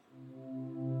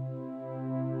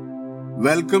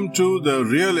Welcome to the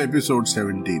real episode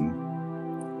 17.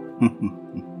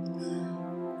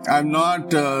 I'm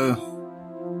not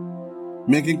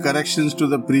making corrections to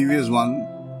the previous one.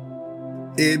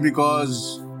 A,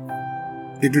 because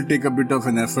it will take a bit of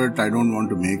an effort I don't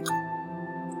want to make.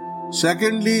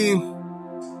 Secondly,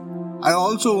 I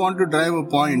also want to drive a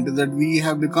point that we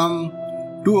have become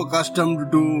too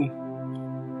accustomed to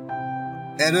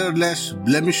errorless,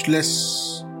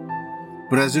 blemishless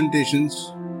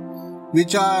presentations,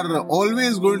 which are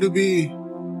always going to be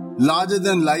larger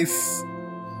than life,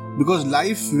 because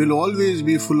life will always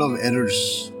be full of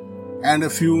errors and a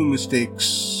few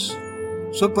mistakes.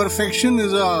 So perfection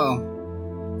is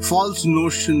a false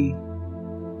notion,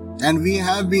 and we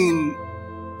have been,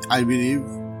 I believe,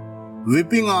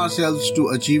 whipping ourselves to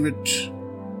achieve it,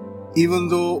 even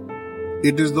though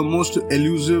it is the most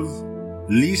elusive,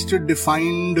 least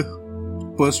defined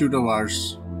pursuit of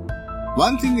ours.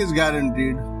 One thing is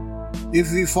guaranteed: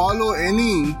 if we follow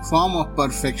any form of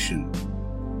perfection,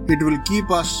 it will keep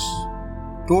us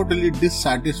totally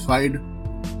dissatisfied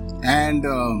and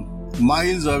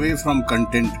miles away from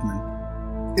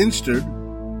contentment. Instead,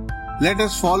 let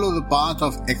us follow the path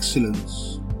of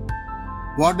excellence.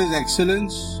 What is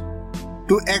excellence?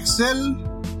 To excel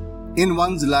in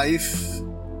one's life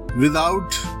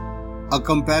without a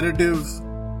comparative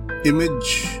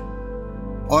image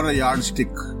or a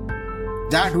yardstick.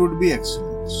 That would be excellence.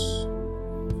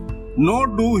 No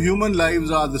two human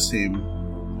lives are the same.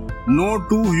 No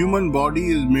two human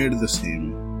body is made the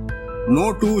same.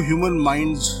 No two human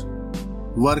minds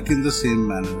work in the same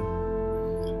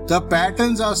manner. The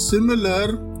patterns are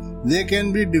similar, they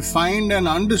can be defined and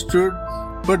understood,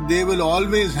 but they will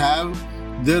always have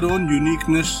their own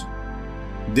uniqueness,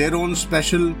 their own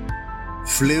special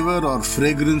flavor or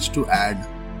fragrance to add.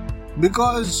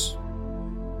 Because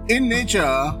in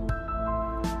nature,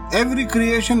 every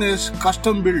creation is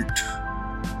custom built.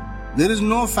 There is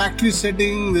no factory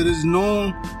setting, there is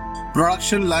no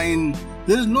production line,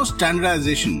 there is no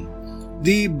standardization.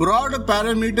 The broad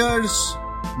parameters,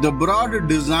 the broad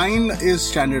design is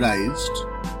standardized,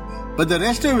 but the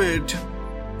rest of it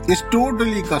is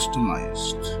totally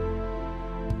customized.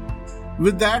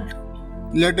 With that,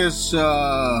 let us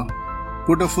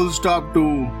put a full stop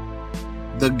to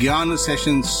the Jnana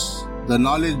sessions, the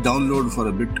knowledge download for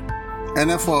a bit.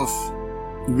 Enough of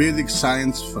Vedic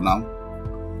science for now.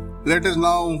 Let us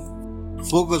now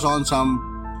focus on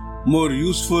some more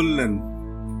useful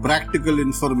and practical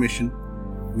information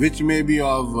which may be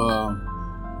of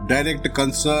direct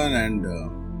concern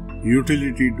and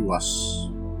utility to us.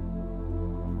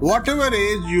 Whatever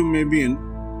age you may be in,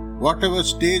 whatever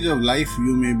stage of life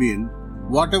you may be in,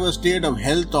 whatever state of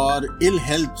health or ill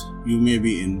health you may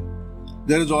be in,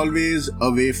 there is always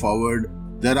a way forward.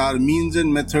 There are means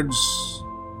and methods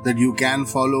that you can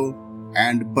follow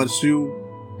and pursue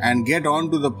and get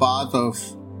onto the path of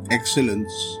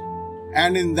excellence.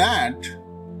 And in that,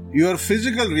 your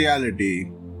physical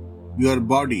reality, your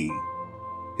body,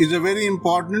 is a very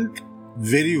important,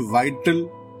 very vital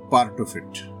part of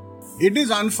it. It is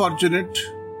unfortunate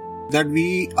that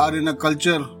we are in a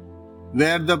culture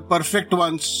where the perfect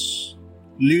ones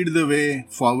lead the way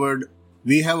forward.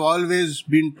 We have always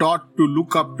been taught to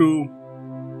look up to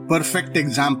perfect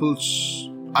examples,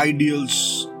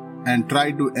 ideals, and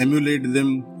try to emulate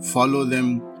them, follow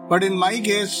them. But in my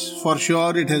case, for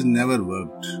sure, it has never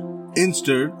worked.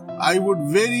 Instead, I would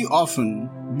very often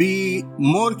be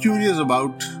more curious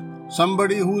about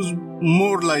somebody who's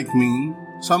more like me,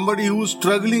 somebody who's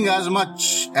struggling as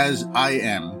much as I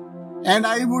am. And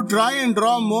I would try and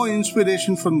draw more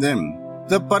inspiration from them.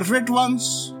 The perfect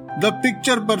ones, the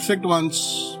picture perfect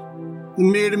ones,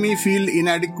 made me feel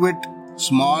inadequate,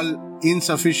 small,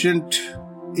 insufficient,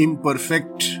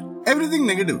 imperfect, everything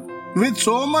negative. With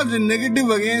so much negative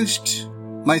against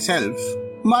myself,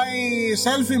 my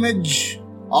self-image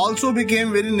also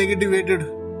became very negativated.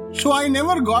 So I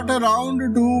never got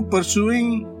around to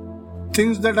pursuing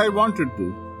things that I wanted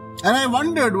to. And I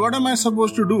wondered, what am I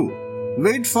supposed to do?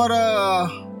 Wait for a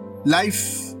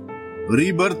life,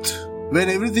 rebirth, when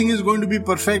everything is going to be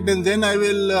perfect, and then I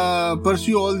will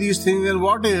pursue all these things. And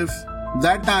what if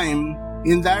that time,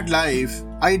 in that life,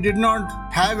 I did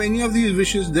not have any of these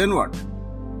wishes? Then what?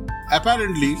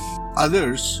 Apparently,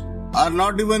 others are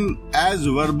not even as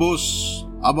verbose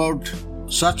about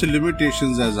such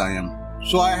limitations as I am.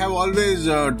 So I have always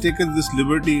taken this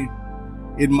liberty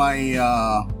in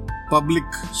my public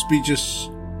speeches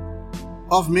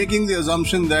of making the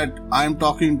assumption that I am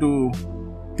talking to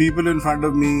people in front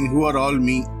of me who are all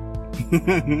me.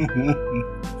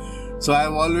 So I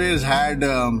have always had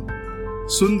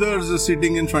Sundars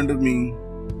sitting in front of me,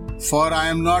 for I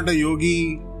am not a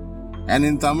yogi, And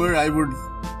in Tamil,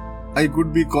 I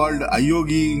could be called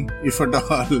Ayogi, if at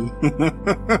all.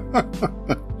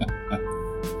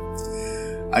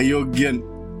 Ayogyan.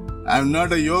 I'm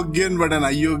not a Yogyan, but an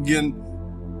Ayogyan.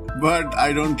 But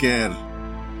I don't care.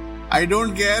 I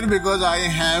don't care because I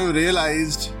have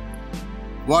realized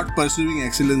what pursuing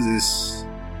excellence is.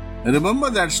 Remember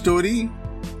that story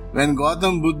when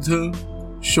Gautam Buddha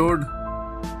showed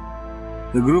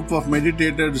the group of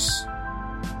meditators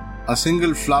a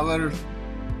single flower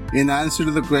in answer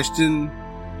to the question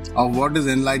of what is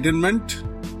enlightenment?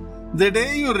 The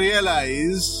day you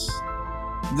realize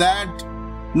that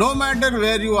no matter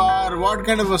where you are, what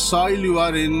kind of a soil you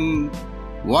are in,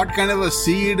 what kind of a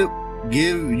seed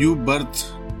gave you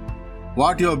birth,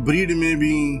 what your breed may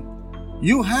be,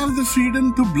 you have the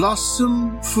freedom to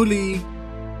blossom fully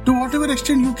to whatever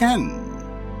extent you can.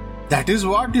 That is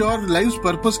what your life's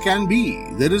purpose can be.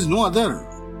 There is no other.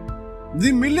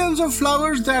 The millions of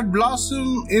flowers that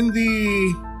blossom in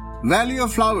the Valley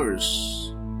of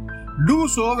Flowers do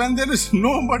so when there is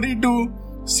nobody to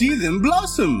see them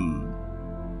blossom.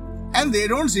 And they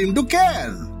don't seem to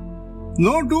care.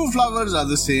 No two flowers are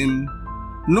the same.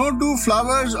 No two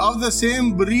flowers of the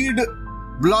same breed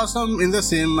blossom in the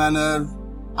same manner.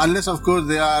 Unless, of course,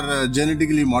 they are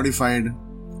genetically modified.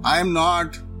 I am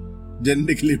not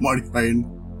genetically modified.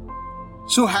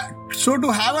 So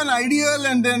to have an ideal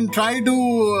and then try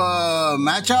to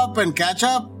match up and catch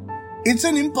up, it's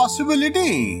an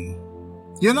impossibility.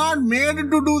 You're not made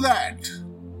to do that.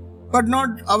 But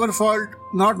not our fault,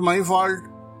 not my fault.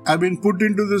 I've been put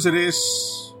into this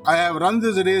race. I have run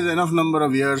this race enough number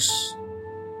of years.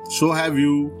 So have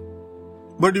you.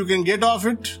 But you can get off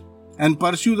it and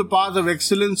pursue the path of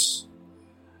excellence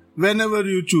whenever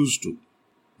you choose to.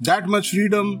 That much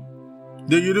freedom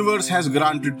the universe has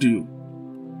granted to you.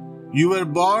 You were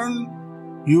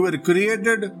born, you were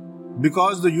created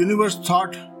because the universe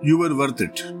thought you were worth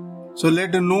it. So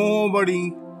let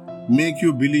nobody make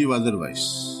you believe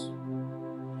otherwise.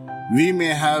 We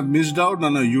may have missed out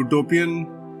on a utopian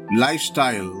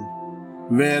lifestyle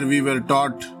where we were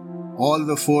taught all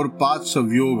the 4 paths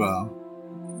of yoga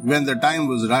when the time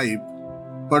was ripe.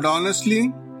 But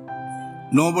honestly,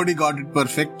 nobody got it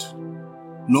perfect.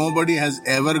 Nobody has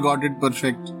ever got it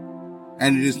perfect,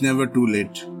 and it is never too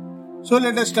late. So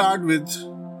let us start with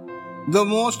the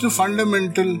most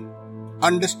fundamental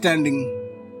understanding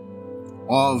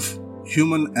of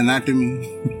human anatomy.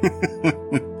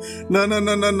 No.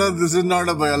 This is not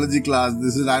a biology class.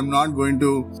 I'm not going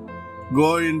to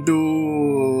go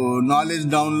into knowledge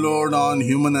download on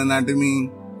human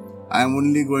anatomy. I'm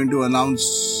only going to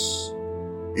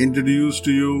introduce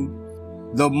to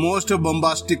you the most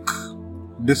bombastic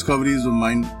discoveries of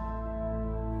mine.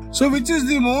 So which is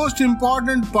the most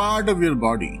important part of your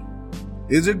body?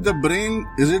 Is it the brain?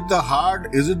 Is it the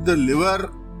heart? Is it the liver?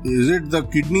 Is it the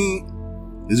kidney?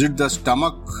 Is it the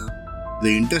stomach?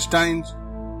 The intestines?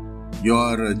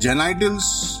 Your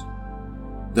genitals?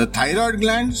 The thyroid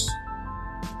glands?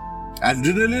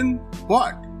 Adrenaline?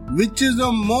 What? Which is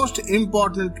the most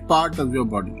important part of your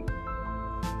body?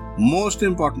 Most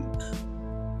important.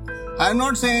 I'm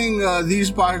not saying these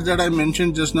parts that I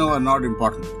mentioned just now are not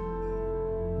important.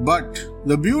 But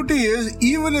the beauty is,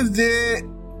 even if they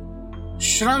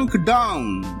shrunk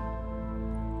down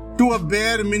to a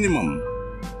bare minimum,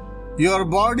 your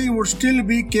body would still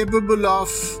be capable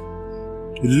of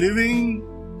living,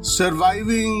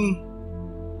 surviving,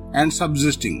 and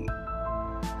subsisting.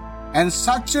 And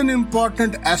such an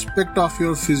important aspect of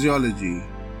your physiology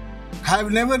has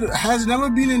never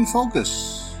been in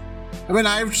focus. I mean,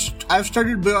 I've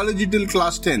studied biology till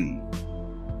class 10.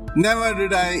 Never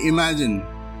did I imagine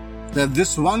that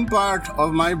this one part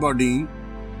of my body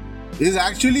is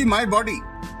actually my body.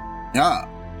 Yeah.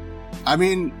 I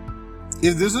mean,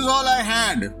 if this is all I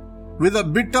had with a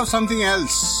bit of something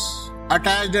else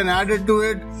attached and added to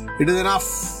it, it is enough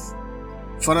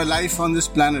for a life on this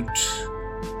planet.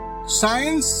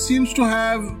 Science seems to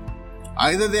have,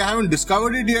 either they haven't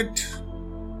discovered it yet.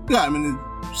 Yeah, I mean,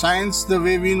 science, the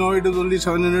way we know it, is only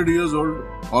 700 years old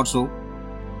or so.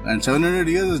 And 700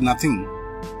 years is nothing.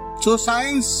 So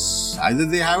science, either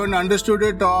they haven't understood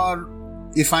it, or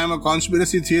if I am a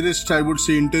conspiracy theorist, I would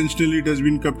say intentionally it has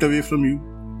been kept away from you.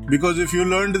 Because if you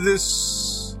learned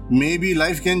this, maybe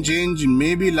life can change,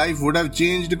 maybe life would have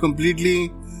changed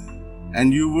completely,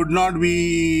 and you would not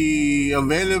be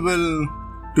available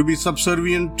to be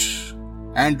subservient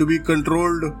and to be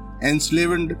controlled,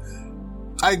 enslaved.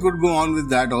 I could go on with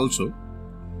that also.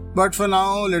 But for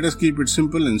now, let us keep it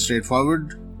simple and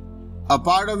straightforward. A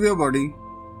part of your body,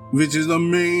 which is the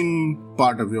main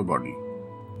part of your body,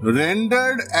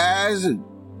 rendered as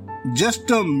just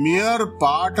a mere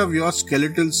part of your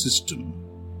skeletal system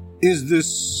is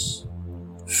this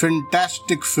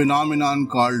fantastic phenomenon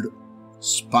called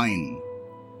spine.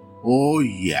 Oh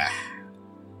yeah,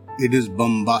 it is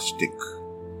bombastic.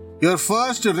 Your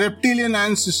first reptilian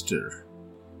ancestor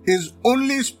is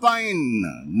only spine,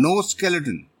 no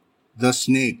skeleton. The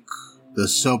snake, the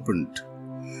serpent.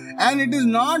 And it is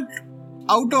not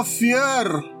out of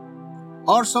fear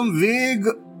or some vague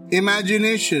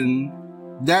imagination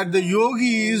that the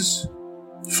yogis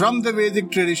from the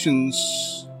Vedic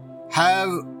traditions have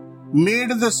made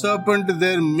the serpent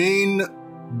their main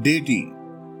deity,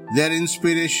 their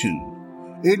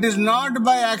inspiration. It is not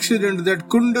by accident that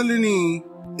Kundalini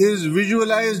is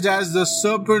visualized as the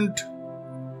serpent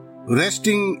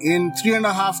resting in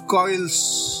 3.5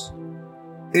 coils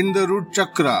in the root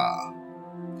chakra.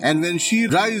 And when she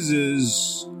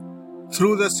rises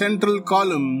through the central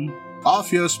column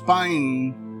of your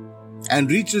spine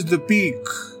and reaches the peak,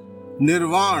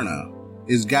 nirvana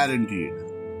is guaranteed.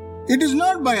 It is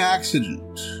not by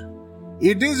accident.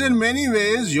 It is in many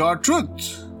ways your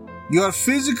truth. Your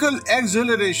physical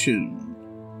exhilaration,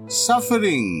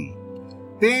 suffering,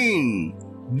 pain,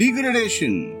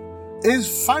 degradation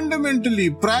is fundamentally,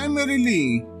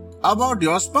 primarily about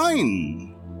your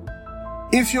spine.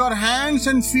 If your hands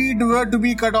and feet were to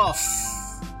be cut off,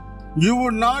 you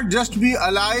would not just be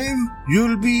alive,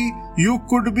 you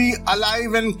could be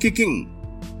alive and kicking.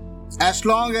 As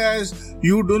long as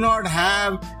you do not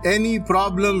have any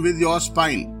problem with your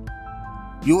spine.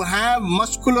 You have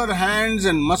muscular hands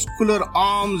and muscular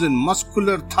arms and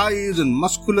muscular thighs and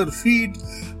muscular feet,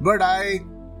 but I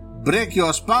break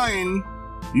your spine,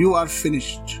 you are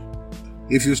finished.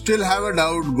 If you still have a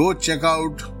doubt, go check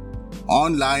out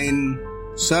online,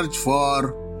 search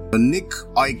for Nick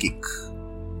Oykick,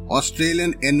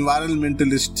 Australian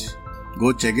environmentalist.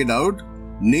 Go check it out.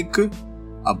 Nick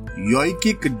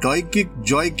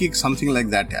Joykick, something like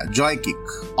that. Yeah.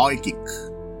 Oykick.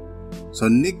 So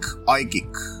Nick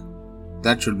Oykick.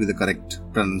 That should be the correct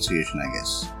pronunciation, I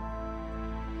guess.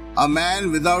 A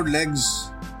man without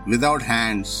legs, without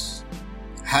hands,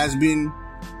 has been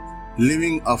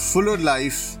living a fuller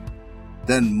life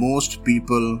than most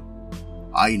people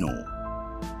I know.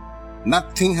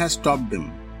 Nothing has stopped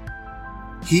him.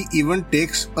 He even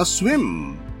takes a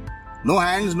swim. No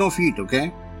hands, no feet,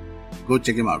 okay? Go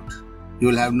check him out. You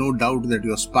will have no doubt that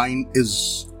your spine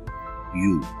is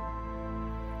you.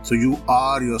 So you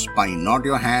are your spine, not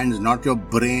your hands, not your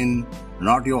brain,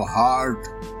 not your heart.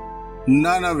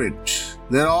 None of it.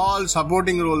 They're all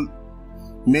supporting role.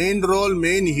 Main role,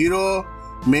 main hero,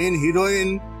 main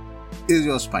heroine is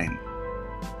your spine.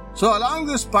 So along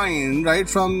the spine, right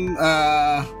from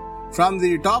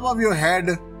the top of your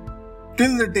head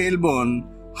till the tailbone,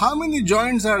 how many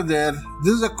joints are there?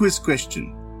 This is a quiz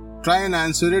question. Try and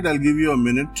answer it. I'll give you a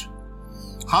minute.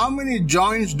 How many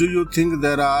joints do you think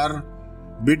there are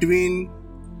between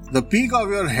the peak of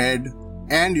your head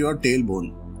and your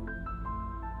tailbone?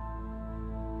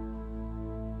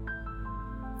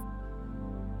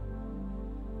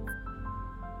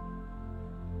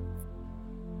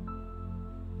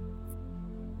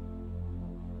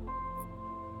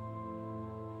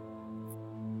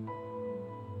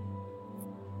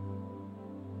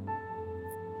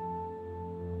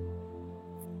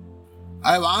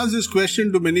 I've asked this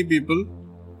question to many people,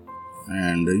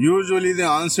 and usually the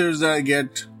answers I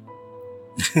get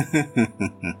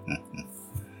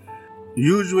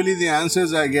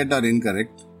are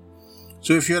incorrect.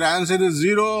 So if your answer is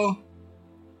 0,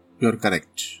 you're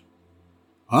correct.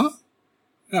 Huh?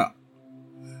 Yeah.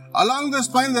 Along the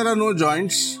spine there are no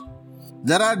joints.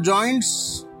 There are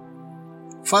joints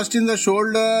first in the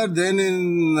shoulder, then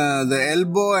in the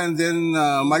elbow, and then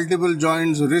multiple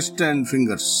joints, wrist and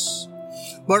fingers.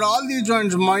 But all these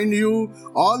joints, mind you,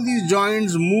 all these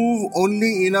joints move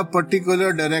only in a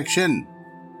particular direction.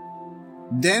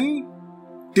 Then,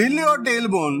 till your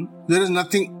tailbone, there is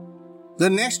nothing. The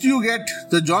next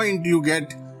the joint you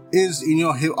get is in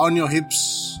your on your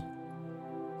hips.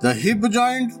 The hip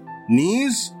joint,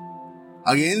 knees,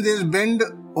 again there is bend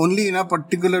only in a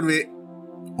particular way,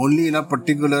 only in a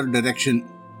particular direction.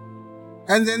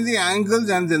 And then the ankles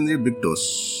and then the big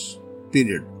toes.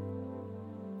 Period.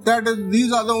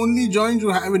 These are the only joints you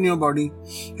have in your body.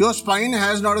 Your spine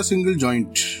has not a single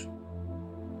joint.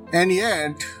 And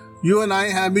yet, you and I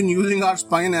have been using our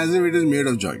spine as if it is made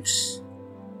of joints.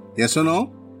 Yes or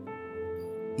no?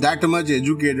 That much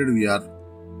educated we are.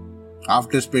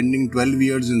 After spending 12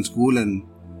 years in school and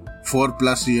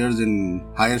 4+ years in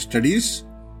higher studies,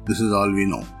 this is all we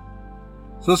know.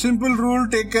 So simple rule,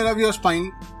 take care of your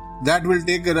spine. That will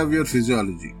take care of your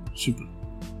physiology. Simple.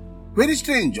 Very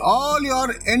strange. All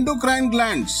your endocrine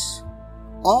glands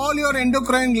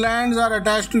are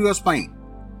attached to your spine.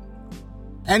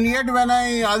 And yet when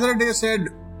I other day said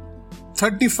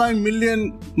 35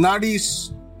 million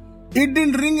nadis, it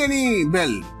didn't ring any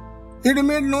bell. It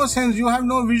made no sense. You have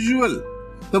no visual.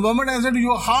 The moment I said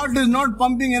your heart is not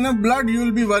pumping enough blood, you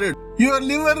will be worried. Your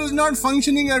liver is not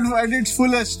functioning at its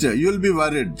fullest, you will be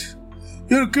worried.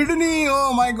 Your kidney,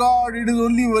 oh my God, it is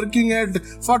only working at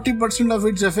 40% of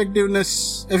its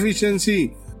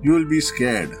efficiency. You will be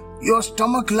scared. Your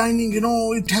stomach lining,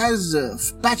 it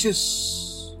has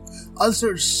patches,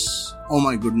 ulcers. Oh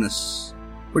my goodness.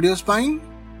 But your spine,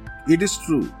 it is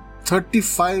true.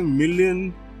 35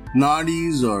 million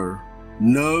nadis or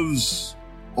nerves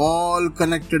all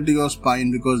connected to your spine,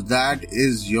 because that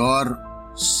is your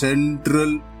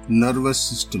central nervous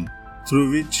system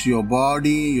through which your body,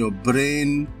 your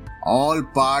brain, all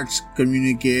parts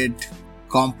communicate,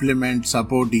 complement,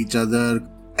 support each other.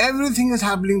 Everything is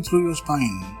happening through your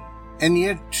spine. And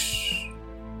yet,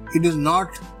 it is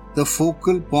not the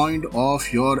focal point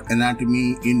of your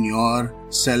anatomy in your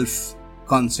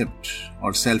self-concept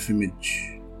or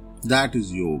self-image. That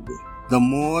is yoga. The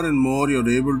more and more you're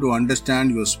able to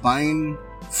understand your spine,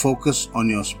 focus on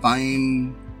your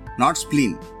spine, not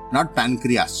spleen, not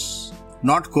pancreas,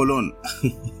 not colon.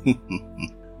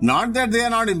 Not that they are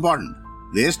not important.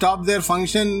 They stop their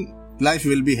function, life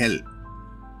will be hell.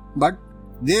 But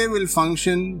they will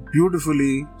function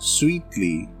beautifully,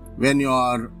 sweetly, when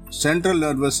your central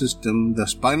nervous system, the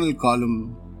spinal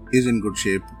column, is in good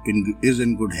shape, is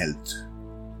in good health.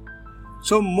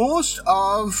 So most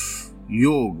of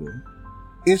yoga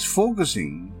is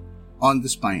focusing on the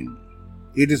spine.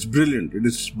 It is brilliant. It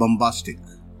is bombastic.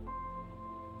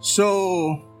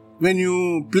 So, when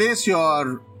you place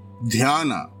your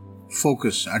dhyana,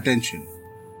 focus, attention,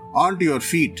 onto your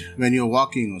feet when you're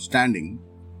walking or standing,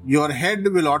 your head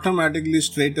will automatically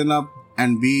straighten up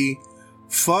and be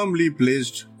firmly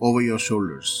placed over your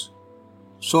shoulders.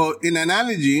 So, in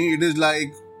analogy, it is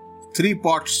like 3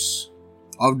 pots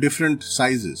of different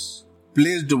sizes,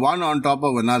 placed one on top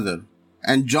of another,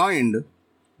 and joined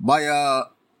by a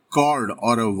cord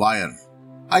or a wire.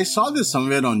 I saw this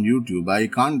somewhere on YouTube. I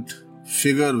can't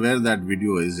figure where that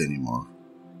video is anymore.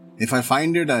 If I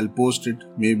find it, I'll post it.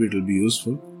 Maybe it will be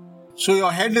useful. So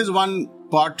your head is one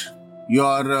pot,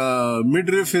 your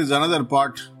midriff is another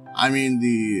pot. I mean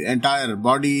the entire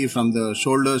body from the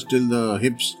shoulders till the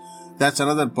hips, that's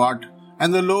another pot.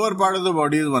 And the lower part of the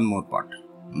body is one more pot,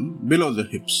 below the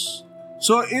hips.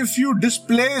 So if you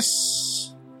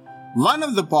displace one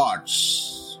of the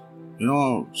pots,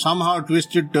 somehow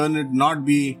twist it, turn it, not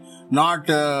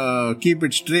keep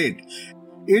it straight,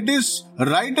 it is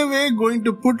right away going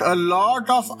to put a lot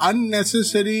of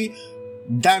unnecessary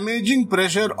damaging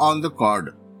pressure on the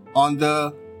cord, on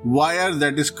the wire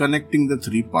that is connecting the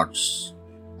 3 pots.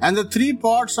 And the 3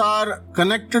 pots are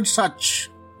connected such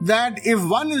that if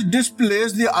one is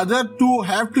displaced, the other 2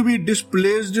 have to be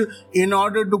displaced in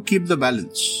order to keep the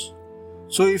balance.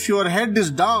 So if your head is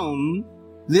down,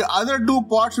 the other 2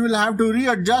 pots will have to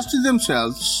readjust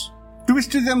themselves,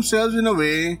 twist themselves in a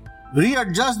way,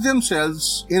 readjust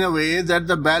themselves in a way that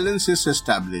the balance is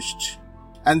established.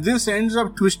 And this ends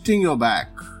up twisting your back,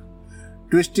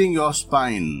 twisting your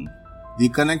spine, the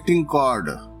connecting cord,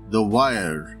 the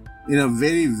wire, in a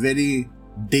very, very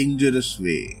dangerous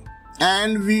way.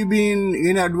 And we've been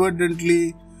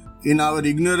inadvertently, in our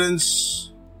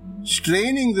ignorance,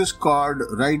 straining this cord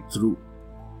right through.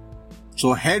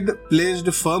 So head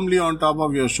placed firmly on top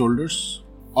of your shoulders,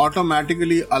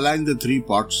 automatically align the 3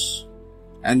 pots,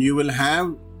 and you will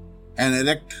have an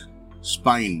erect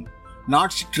spine,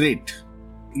 not straight.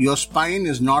 Your spine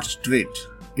is not straight.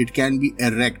 It can be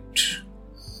erect.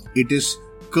 It is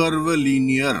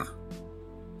curvilinear.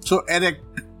 So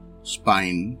erect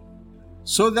spine,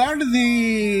 so that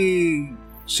the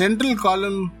central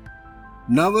column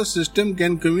nervous system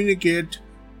can communicate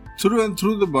through and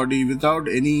through the body without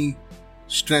any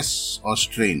stress or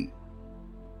strain.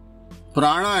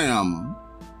 Pranayama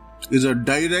is a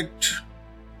direct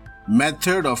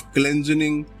method of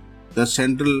cleansing the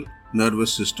central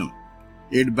nervous system.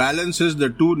 It balances the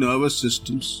 2 nervous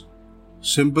systems,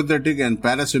 sympathetic and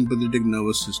parasympathetic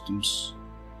nervous systems,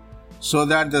 so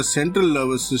that the central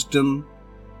nervous system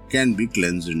can be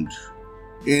cleansed.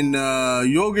 In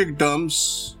yogic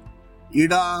terms,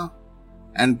 Ida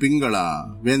and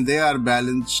Pingala, when they are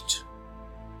balanced,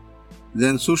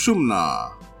 then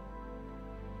Sushumna.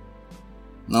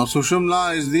 Now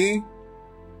Sushumna is the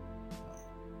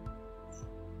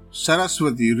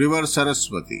Saraswati, river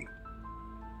Saraswati,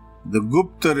 the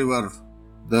Gupta river,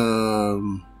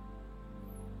 the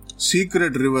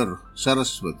secret river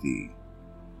Saraswati.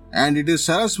 And it is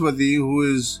Saraswati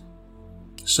who is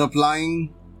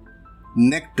supplying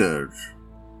nectar,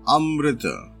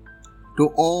 amrita, to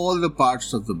all the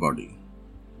parts of the body,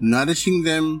 nourishing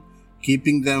them,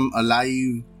 keeping them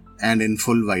alive and in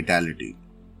full vitality.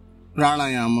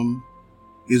 Pranayamam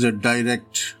is a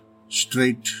direct,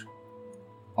 straight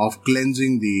of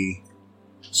cleansing the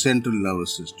central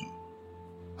nervous system.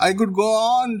 I could go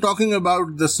on talking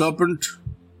about the serpent,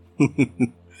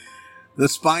 the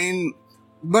spine,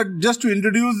 but just to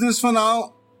introduce this for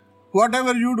now,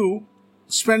 whatever you do,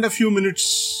 spend a few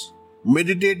minutes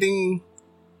meditating,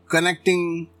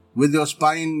 connecting with your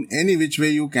spine any which way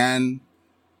you can.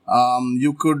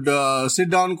 You could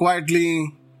sit down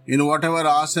quietly in whatever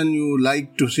asana you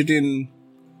like to sit in.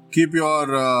 Keep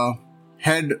your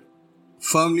head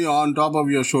firmly on top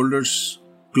of your shoulders.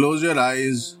 Close your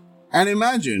eyes and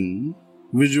imagine,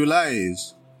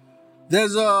 visualize,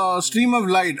 there's a stream of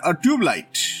light, a tube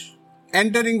light,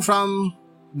 entering from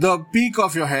the peak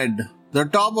of your head, the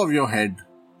top of your head,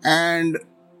 and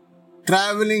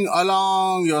traveling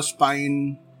along your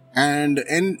spine and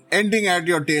ending at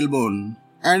your tailbone.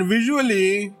 And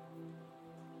visually,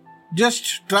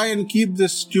 just try and keep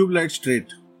this tube light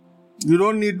straight. You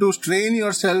don't need to strain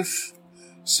yourself.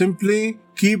 Simply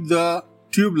keep the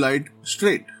tube light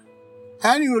straight.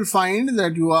 And you will find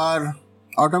that you are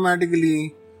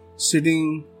automatically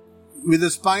sitting with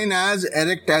the spine as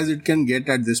erect as it can get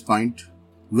at this point,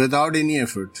 without any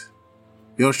effort.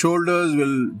 Your shoulders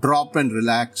will drop and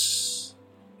relax.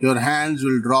 Your hands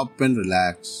will drop and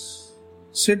relax.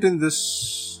 Sit in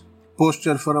this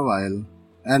posture for a while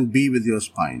and be with your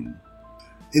spine.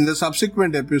 In the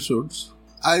subsequent episodes,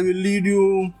 I will lead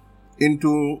you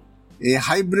into a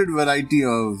hybrid variety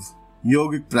of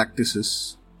yogic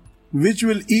practices which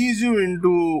will ease you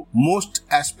into most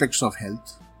aspects of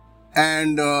health.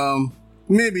 And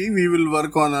maybe we will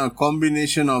work on a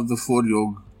combination of the 4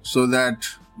 yoga so that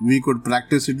we could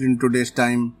practice it in today's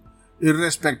time,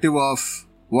 irrespective of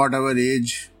whatever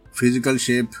age, physical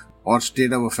shape or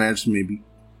state of affairs may be.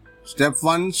 Step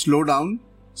 1, slow down.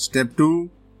 Step 2,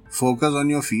 focus on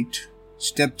your feet.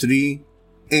 Step 3,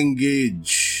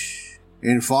 engage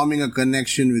in forming a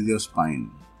connection with your spine.